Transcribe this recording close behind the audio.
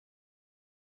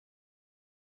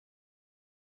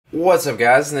What's up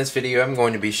guys, in this video I'm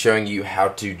going to be showing you how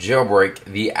to jailbreak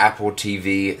the Apple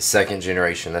TV second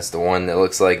generation. That's the one that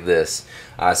looks like this.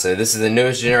 So this is the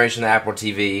newest generation of Apple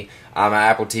TV. My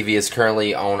Apple TV is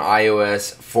currently on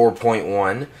iOS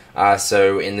 4.1.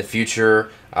 So in the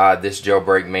future this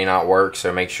jailbreak may not work,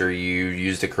 so make sure you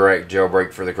use the correct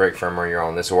jailbreak for the correct firmware you're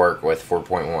on. This will work with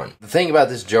 4.1. The thing about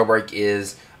this jailbreak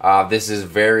is this is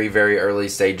very early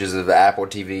stages of the Apple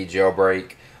TV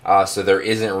jailbreak. So there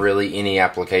isn't really any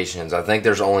applications. I think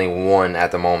there's only one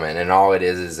at the moment, and all it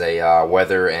is a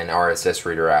weather and RSS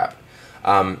reader app.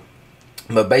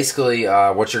 But basically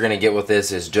what you're going to get with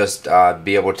this is just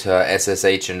be able to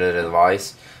SSH into the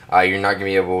device. You're not going to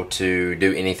be able to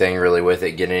do anything really with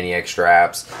it, get any extra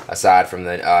apps aside from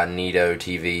the Nido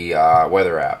TV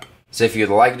weather app. So if you'd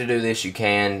like to do this, you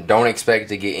can. Don't expect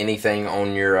to get anything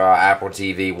on your Apple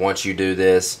TV once you do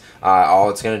this. All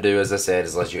it's going to do, as I said,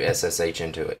 is let you SSH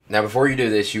into it. Now before you do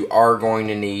this, you are going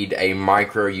to need a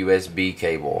micro USB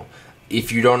cable.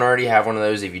 If you don't already have one of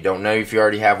those, if you don't know if you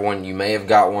already have one, you may have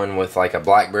got one with like a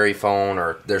BlackBerry phone,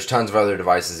 or there's tons of other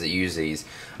devices that use these.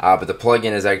 But the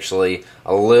plug-in is actually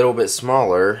a little bit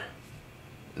smaller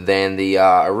than the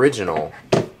original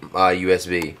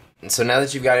USB. And so now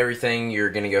that you've got everything,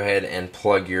 you're going to go ahead and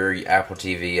plug your Apple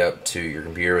TV up to your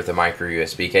computer with a micro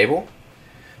USB cable.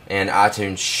 And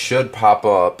iTunes should pop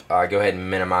up. Go ahead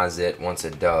and minimize it once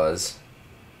it does.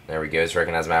 There we go, it's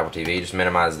recognized my Apple TV. Just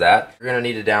minimize that. You're going to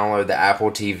need to download the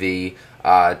Apple TV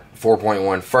 4.1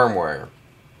 firmware.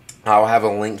 I'll have a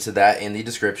link to that in the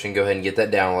description. Go ahead and get that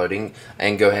downloading,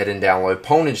 and go ahead and download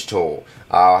Ponage Tool.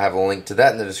 I'll have a link to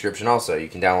that in the description also. You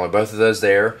can download both of those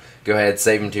there. Go ahead,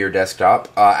 save them to your desktop.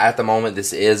 At the moment,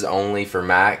 this is only for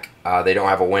Mac. They don't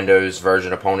have a Windows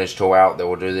version of Ponage Tool out that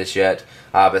will do this yet,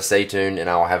 but stay tuned and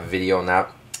I'll have a video on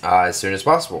that as soon as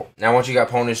possible. Now once you got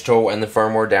Ponage Tool and the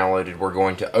firmware downloaded, we're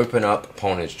going to open up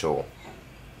Ponage Tool.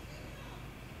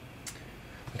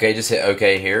 Okay, just hit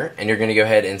OK here, and you're going to go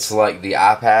ahead and select the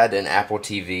iPad and Apple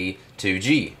TV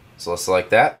 2G. So let's select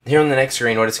that. Here on the next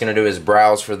screen, what it's going to do is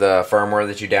browse for the firmware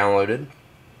that you downloaded.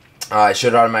 It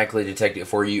should automatically detect it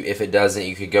for you. If it doesn't,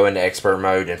 you could go into expert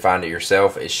mode and find it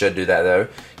yourself. It should do that though.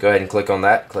 Go ahead and click on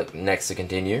that. Click next to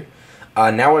continue.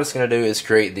 Now what it's going to do is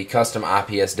create the custom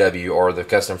IPSW, or the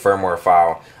custom firmware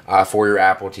file for your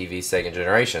Apple TV second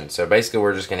generation. So basically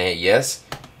we're just going to hit yes.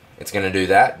 It's going to do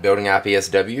that, building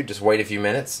IPSW. Just wait a few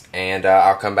minutes, and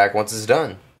I'll come back once it's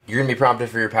done. You're going to be prompted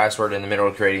for your password in the middle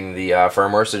of creating the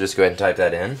firmware, so just go ahead and type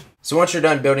that in. So once you're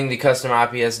done building the custom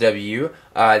IPSW,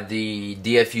 the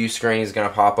DFU screen is going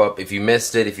to pop up. If you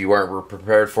missed it, if you weren't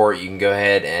prepared for it, you can go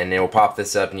ahead and it will pop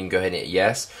this up, and you can go ahead and hit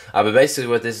yes. But basically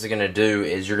what this is going to do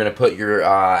is you're going to put your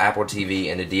Apple TV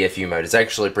into DFU mode. It's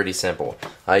actually pretty simple.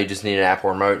 You just need an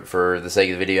Apple remote. For the sake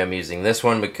of the video, I'm using this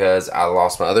one because I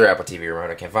lost my other Apple TV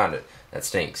remote. I can't find it. That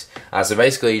stinks. So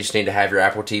basically you just need to have your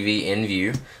Apple TV in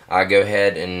view. Go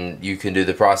ahead and you can do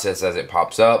the process as it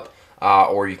pops up,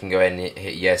 or you can go ahead and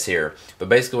hit yes here. But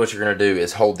basically what you're going to do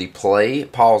is hold the play,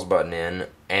 pause button in,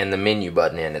 and the menu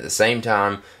button in at the same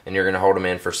time, and you're going to hold them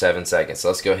in for 7 seconds. So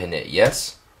let's go ahead and hit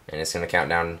yes, and it's going to count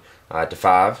down to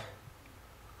 5.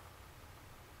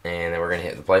 And then we're going to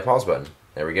hit the play, pause button.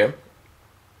 There we go.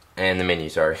 And the menu,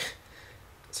 sorry.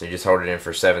 So you just hold it in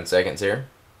for 7 seconds here.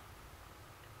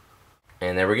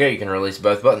 And there we go, you can release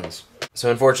both buttons. So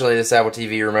unfortunately this Apple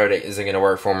TV remote isn't going to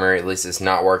work for me, or at least it's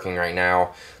not working right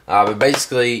now. But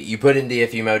basically you put it in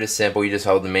DFU mode. It's simple. You just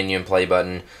hold the menu and play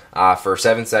button for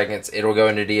 7 seconds. It'll go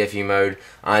into DFU mode,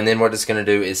 and then what it's going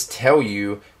to do is tell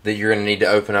you that you're going to need to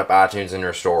open up iTunes and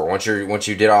restore. Once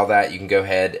you did all that, you can go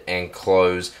ahead and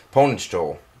close Ponage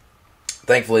Tool.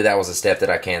 Thankfully that was a step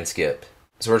that I can skip.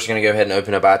 So we're just going to go ahead and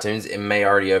open up iTunes. It may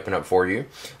already open up for you.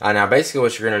 Now basically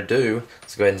what you're going to do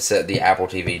is go ahead and set the Apple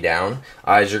TV down.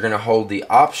 Is you're going to hold the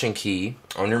Option key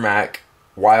on your Mac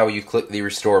while you click the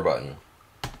Restore button.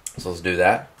 So let's do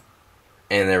that.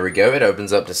 And there we go. It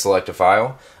opens up to select a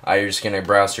file. You're just going to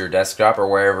browse to your desktop or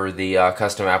wherever the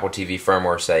custom Apple TV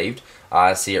firmware saved.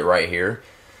 I see it right here.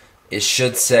 It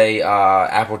should say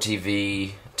Apple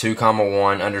TV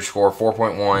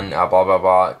 2,1_4.1 blah blah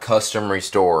blah custom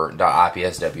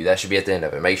restore.ipsw. That should be at the end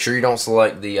of it. Make sure you don't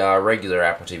select the regular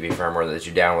Apple TV firmware that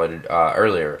you downloaded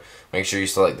earlier. Make sure you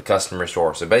select the custom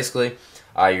restore. So basically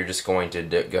you're just going to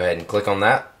go ahead and click on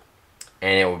that,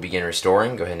 and it will begin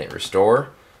restoring. Go ahead and hit restore,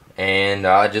 and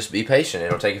just be patient.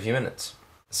 It'll take a few minutes.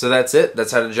 So that's it.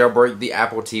 That's how to jailbreak the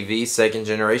Apple TV second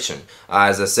generation.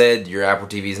 As I said, your Apple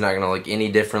TV is not going to look any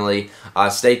differently.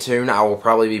 Stay tuned. I will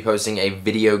probably be posting a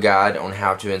video guide on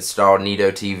how to install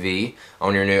Nido TV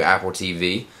on your new Apple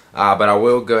TV. But I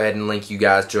will go ahead and link you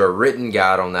guys to a written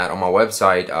guide on that on my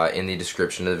website in the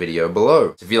description of the video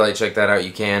below. So if you'd like to check that out,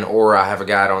 you can, or I have a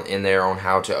guide in there on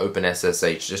how to open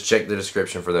SSH. Just check the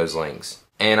description for those links.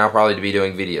 And I'll probably be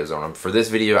doing videos on them. For this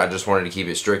video, I just wanted to keep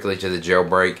it strictly to the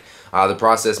jailbreak. The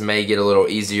process may get a little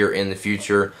easier in the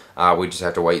future. We just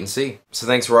have to wait and see. So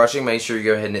thanks for watching. Make sure you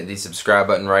go ahead and hit the subscribe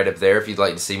button right up there if you'd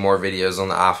like to see more videos on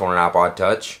the iPhone and iPod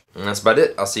Touch. And that's about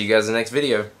it. I'll see you guys in the next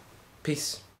video.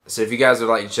 Peace. So if you guys would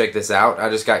like to check this out, I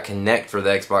just got Connect for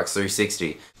the Xbox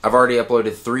 360. I've already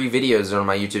uploaded 3 videos on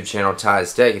my YouTube channel,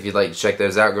 Ty's Tech. If you'd like to check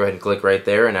those out, go ahead and click right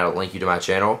there and that'll link you to my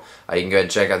channel. You can go ahead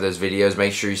and check out those videos.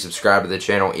 Make sure you subscribe to the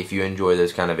channel if you enjoy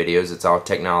those kind of videos. It's all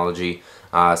technology,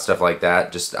 stuff like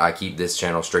that. Just I keep this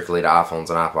channel strictly to iPhones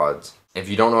and iPods. If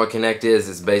you don't know what Connect is,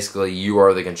 it's basically you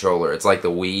are the controller. It's like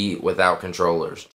the Wii without controllers.